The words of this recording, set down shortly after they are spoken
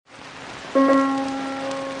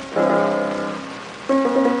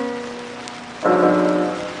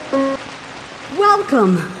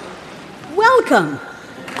Welcome.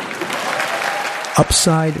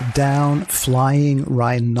 Upside down flying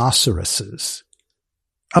rhinoceroses.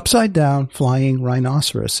 Upside down flying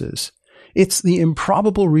rhinoceroses. It's the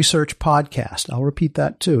Improbable Research Podcast. I'll repeat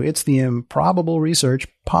that too. It's the Improbable Research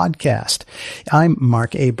Podcast. I'm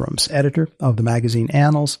Mark Abrams, editor of the magazine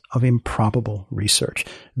Annals of Improbable Research.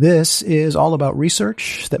 This is all about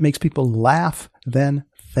research that makes people laugh, then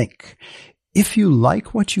think. If you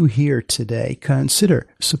like what you hear today, consider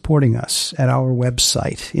supporting us at our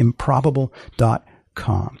website,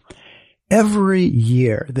 improbable.com. Every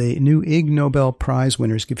year, the new Ig Nobel Prize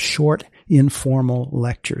winners give short, informal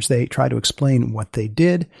lectures. They try to explain what they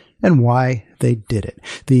did and why they did it.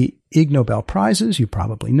 The Ig Nobel Prizes, you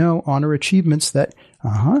probably know, honor achievements that,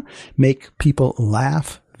 make people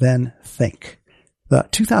laugh, then think. The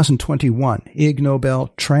 2021 Ig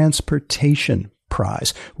Nobel Transportation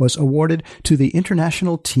Prize was awarded to the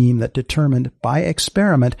international team that determined by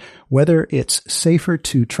experiment whether it's safer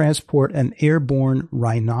to transport an airborne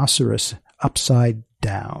rhinoceros upside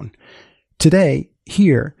down. Today,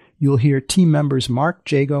 here, you'll hear team members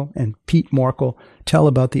Mark Jago and Pete Morkel tell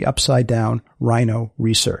about the upside down rhino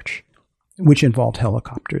research, which involved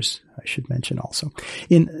helicopters, I should mention also.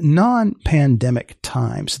 In non-pandemic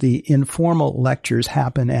times, the informal lectures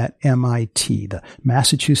happen at MIT, the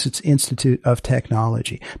Massachusetts Institute of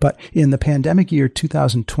Technology. But in the pandemic year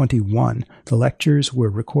 2021, the lectures were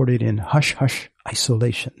recorded in hush-hush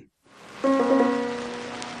isolation.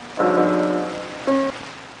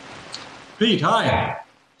 Pete, hi.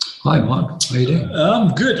 Hi, Mark. How are you doing?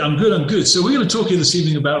 I'm good. So we're going to talk here this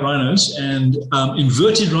evening about rhinos and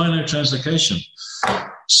inverted rhino translocation.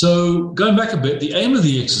 So going back a bit, the aim of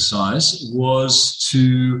the exercise was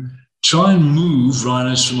to try and move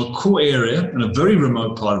rhinos from a core area in a very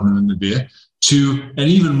remote part of Namibia to an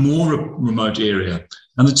even more remote area.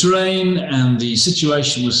 And the terrain and the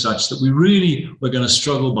situation was such that we really were going to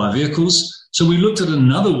struggle by vehicles. So we looked at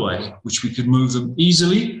another way which we could move them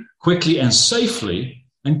easily, quickly, and safely,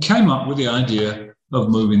 and came up with the idea of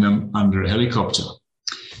moving them under a helicopter.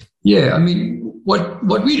 Yeah, I mean,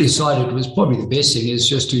 what we decided was probably the best thing is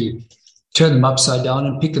just to turn them upside down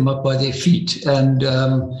and pick them up by their feet. And,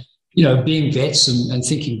 being vets and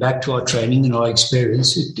thinking back to our training and our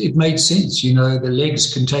experience, it made sense. The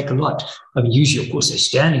legs can take a lot. I mean, usually, of course, they're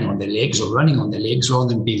standing on their legs or running on their legs rather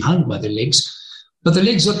than being hung by their legs. But the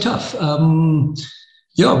legs are tough.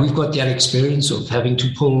 We've got that experience of having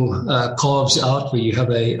to pull calves out where you have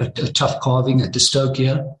a tough calving at the stoke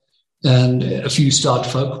here. And a few stout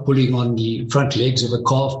folk pulling on the front legs of a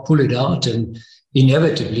calf, pull it out, and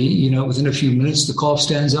inevitably, within a few minutes, the calf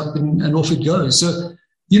stands up and off it goes. So,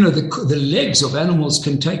 the legs of animals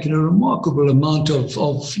can take in a remarkable amount of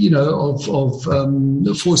force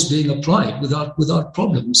being applied without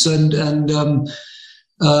problems.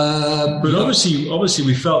 But obviously,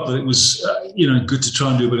 we felt that it was, good to try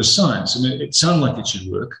and do a bit of science. I mean, it sounded like it should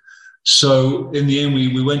work. So in the end,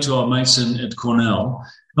 we went to our mates at Cornell,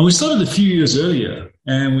 and we started a few years earlier,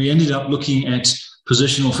 and we ended up looking at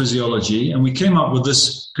positional physiology, and we came up with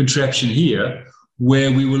this contraption here,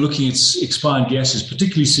 where we were looking at expired gases,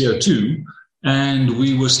 particularly CO2, and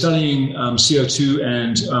we were studying CO2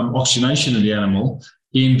 and oxygenation of the animal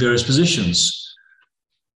in various positions.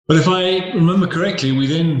 But if I remember correctly, we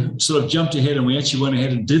then sort of jumped ahead and we actually went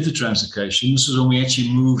ahead and did the translocation. This was when we actually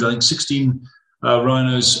moved, I think, 16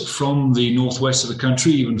 rhinos from the northwest of the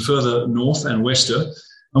country, even further north and wester.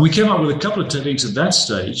 And we came up with a couple of techniques at that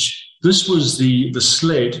stage. This was the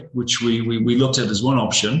sled, which we looked at as one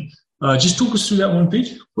option. Just talk us through that one,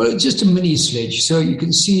 Pete. Well, it's just a mini sledge. So you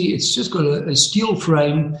can see it's just got a steel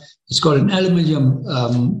frame. It's got an aluminium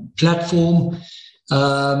platform.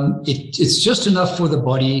 It's just enough for the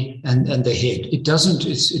body and the head. It doesn't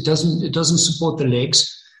support the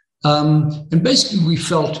legs. And basically we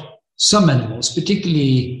felt some animals,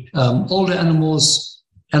 particularly older animals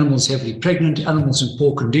heavily pregnant, animals in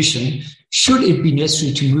poor condition, should it be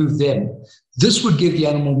necessary to move them, this would give the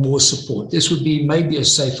animal more support. This would be maybe a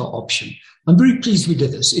safer option. I'm very pleased we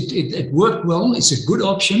did this. It worked well. It's a good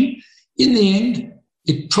option. In the end,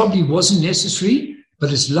 it probably wasn't necessary,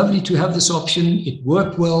 but it's lovely to have this option. It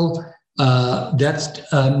worked well. That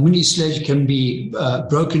mini sledge can be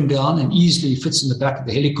broken down and easily fits in the back of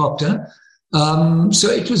the helicopter. So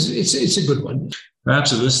it's a good one.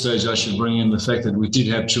 Perhaps at this stage, I should bring in the fact that we did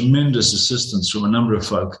have tremendous assistance from a number of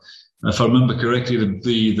folk. If I remember correctly,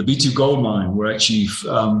 the B2 Gold Mine were actually,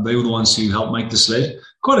 they were the ones who helped make the sled.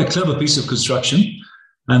 Quite a clever piece of construction.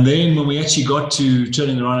 And then when we actually got to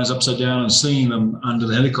turning the rhinos upside down and slinging them under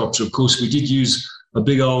the helicopter, of course, we did use a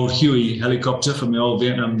big old Huey helicopter from the old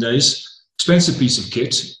Vietnam days, expensive piece of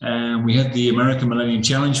kit. And we had the American Millennium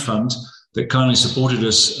Challenge Fund that kindly supported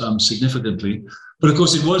us significantly. But of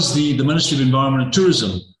course, it was the Ministry of Environment and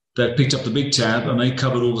Tourism that picked up the big tab, and they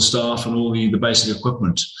covered all the staff and all the basic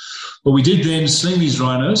equipment. But we did then sling these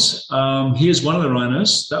rhinos. Here's one of the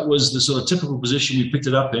rhinos. That was the sort of typical position we picked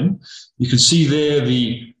it up in. You can see there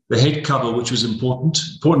the head cover, which was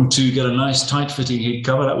important to get a nice tight-fitting head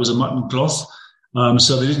cover. That was a mutton cloth,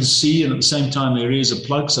 so they didn't see, and at the same time their ears are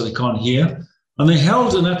plugged so they can't hear. And they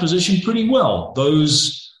held in that position pretty well.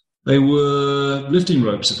 They were lifting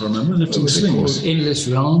ropes, if I remember, lifting slings. Endless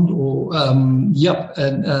round or, and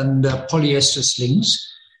polyester slings.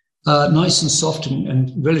 Nice and soft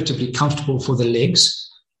and relatively comfortable for the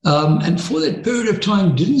legs. And for that period of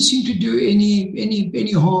time, didn't seem to do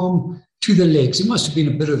any harm to the legs. It must have been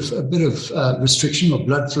a bit of restriction of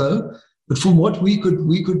blood flow. But from what we could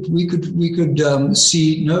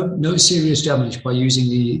see, no serious damage by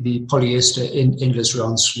using the polyester endless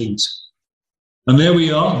round slings. And there we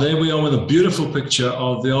are with a beautiful picture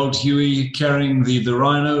of the old Huey carrying the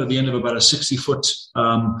rhino at the end of about a 60-foot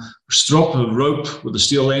strop of rope with a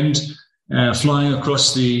steel end flying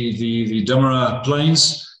across the Damara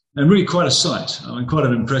plains, and really quite a sight. I mean, quite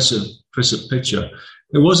an impressive picture.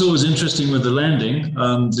 It was always interesting with the landing.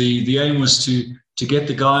 The aim was to get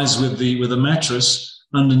the guys with the mattress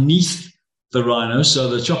underneath the rhino, so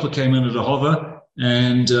the chopper came in at a hover.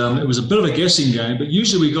 And it was a bit of a guessing game, but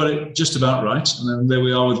usually we got it just about right. And then there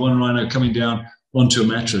we are with one rhino coming down onto a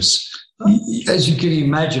mattress. As you can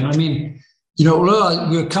imagine, I mean, although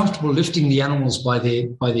we were comfortable lifting the animals by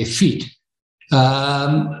their feet,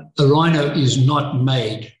 a rhino is not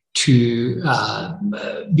made to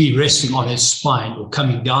be resting on its spine or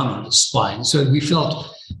coming down on its spine. So we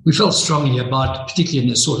felt strongly about, particularly in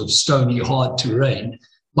this sort of stony, hard terrain,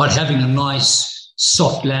 about having a nice,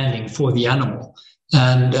 soft landing for the animal.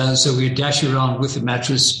 And so we'd dash around with the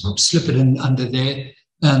mattress, slip it in under there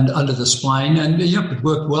and under the spine. And it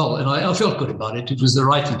worked well. And I felt good about it. It was the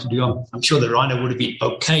right thing to do. I'm sure the rhino would have been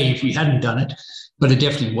okay if we hadn't done it, but it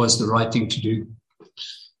definitely was the right thing to do.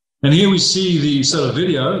 And here we see the sort of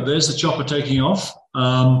video. There's the chopper taking off.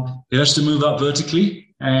 It has to move up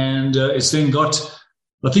vertically. And it's then got,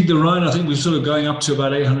 I think we're sort of going up to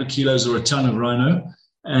about 800 kilos or a ton of rhino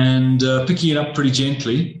and picking it up pretty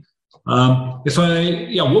gently.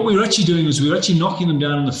 What we were actually doing was we were actually knocking them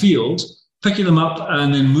down in the field, picking them up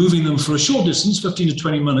and then moving them for a short distance, 15 to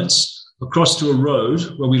 20 minutes, across to a road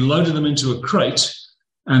where we loaded them into a crate,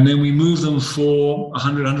 and then we moved them for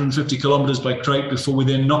 100, 150 kilometers by crate before we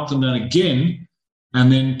then knocked them down again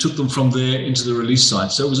and then took them from there into the release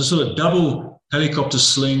site. So it was a sort of double helicopter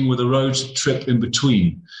sling with a road trip in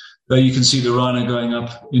between. There you can see the rhino going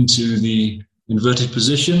up into the inverted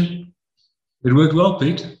position. It worked well,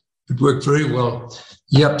 Pete. It worked very well.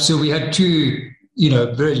 Yep. So we had two,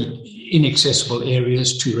 very inaccessible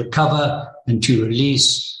areas to recover and to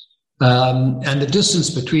release. And the distance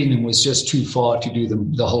between them was just too far to do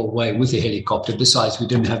them the whole way with the helicopter. Besides, we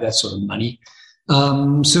didn't have that sort of money.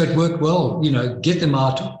 So it worked well, get them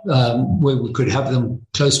out where we could have them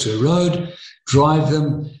close to a road, drive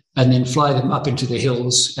them, and then fly them up into the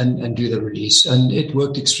hills and do the release. And it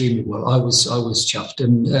worked extremely well. I was chuffed.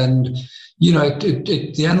 And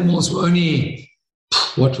the animals were only,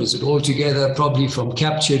 what was it altogether? Probably from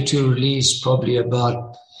capture to release, probably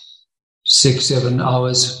about 6-7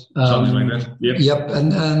 hours. Something like that. Yep. Yep.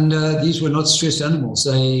 And these were not stressed animals.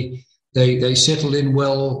 They settled in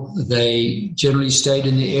well. They generally stayed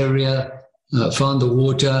in the area, found the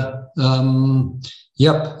water.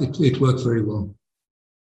 It worked very well.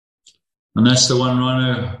 And that's the one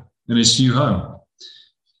rhino in its new home.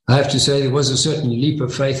 I have to say there was a certain leap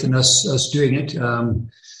of faith in us doing it.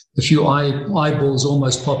 A few eyeballs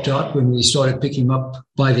almost popped out when we started picking them up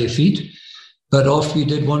by their feet. But after we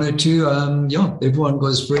did one or two, everyone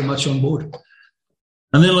was very much on board.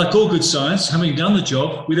 And then, like all good science, having done the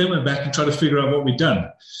job, we then went back and tried to figure out what we'd done.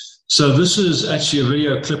 So this is actually a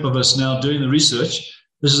video clip of us now doing the research.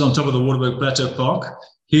 This is on top of the Waterberg Plateau Park.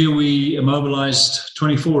 Here we immobilized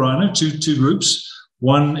 24 rhino, two groups,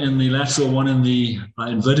 one in the lateral, one in the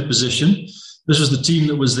inverted position. This was the team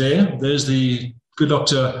that was there. There's the good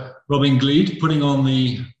Dr. Robin Gleed putting on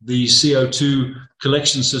the CO2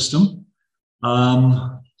 collection system.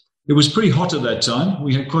 It was pretty hot at that time.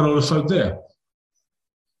 We had quite a lot of folk there.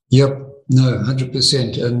 Yep, no,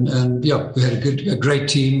 100%. And we had a great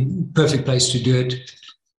team, perfect place to do it,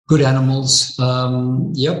 good animals.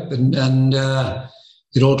 And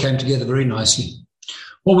it all came together very nicely.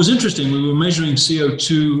 What was interesting, we were measuring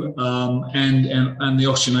CO2 and the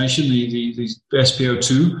oxygenation, the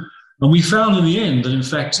SpO2, and we found in the end that, in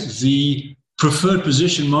fact, the preferred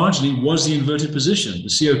position marginally was the inverted position. The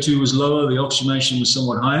CO2 was lower, the oxygenation was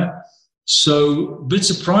somewhat higher. So, a bit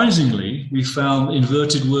surprisingly, we found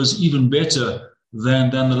inverted was even better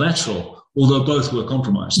than the lateral, although both were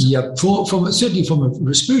compromised. Yeah, certainly from a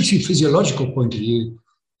respiratory physiological point of view,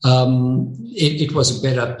 it was a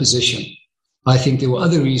better position. I think there were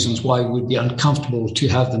other reasons why it would be uncomfortable to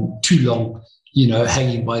have them too long,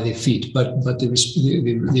 hanging by their feet. But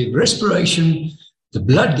the respiration, the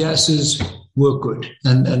blood gases were good,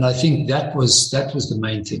 and I think that was the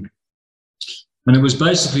main thing. And it was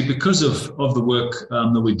basically because of the work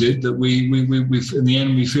that we did that we in the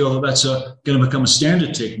end we feel that that's going to become a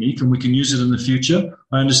standard technique, and we can use it in the future.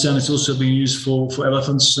 I understand it's also being used for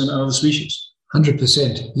elephants and other species.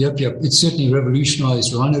 100%. Yep. It certainly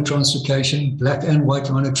revolutionized rhino translocation, black and white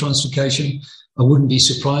rhino translocation. I wouldn't be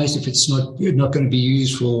surprised if it's not going to be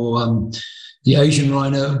used for the Asian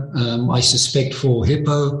rhino. I suspect for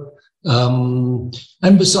hippo. And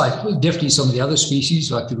besides, definitely some of the other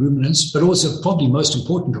species like the ruminants, but also probably most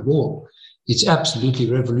important of all, it's absolutely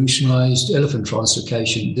revolutionized elephant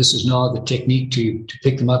translocation. This is now the technique to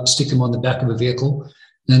pick them up, stick them on the back of a vehicle,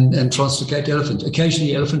 and translocate elephant.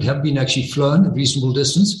 Occasionally, elephant have been actually flown a reasonable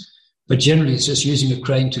distance, but generally it's just using a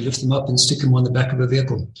crane to lift them up and stick them on the back of a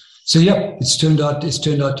vehicle. So yeah, it's turned out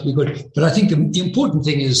to be good. But I think the important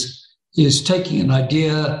thing is taking an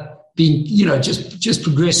idea, being just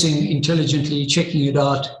progressing intelligently, checking it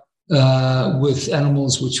out with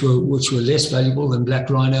animals which were less valuable than black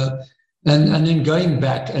rhino, and then going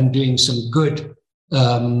back and doing some good,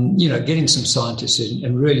 getting some scientists in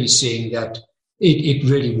and really seeing that it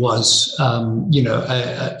really was,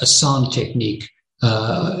 a sound technique,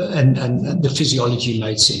 and the physiology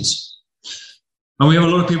made sense. And we have a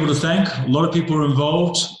lot of people to thank. A lot of people are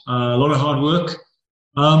involved. A lot of hard work.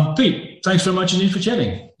 Pete, thanks very much indeed for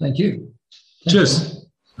chatting. Thank you. Cheers.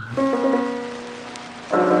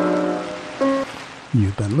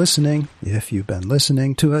 You've been listening, if you've been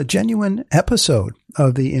listening, to a genuine episode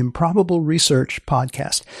of the Improbable Research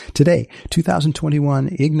Podcast. Today,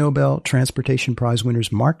 2021 Ig Nobel Transportation Prize winners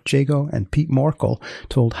Mark Jago and Pete Morkel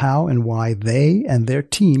told how and why they and their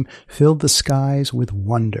team filled the skies with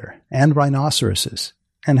wonder, and rhinoceroses,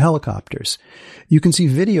 and helicopters. You can see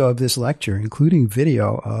video of this lecture, including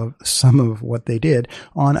video of some of what they did,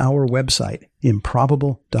 on our website,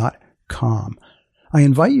 improbable.com. I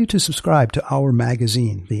invite you to subscribe to our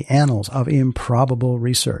magazine, The Annals of Improbable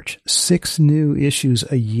Research. 6 new issues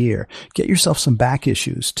a year. Get yourself some back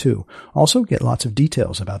issues, too. Also, get lots of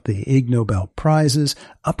details about the Ig Nobel Prizes,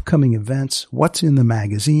 upcoming events, what's in the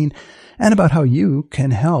magazine, and about how you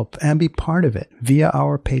can help and be part of it via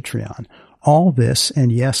our Patreon. All this, and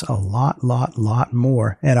yes, a lot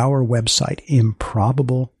more at our website,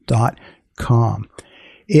 improbable.com.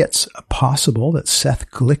 It's possible that Seth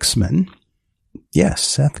Glixman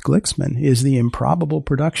is the Improbable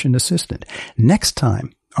production assistant. Next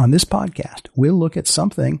time on this podcast, we'll look at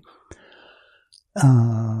something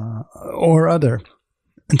or other.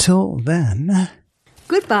 Until then...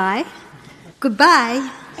 Goodbye.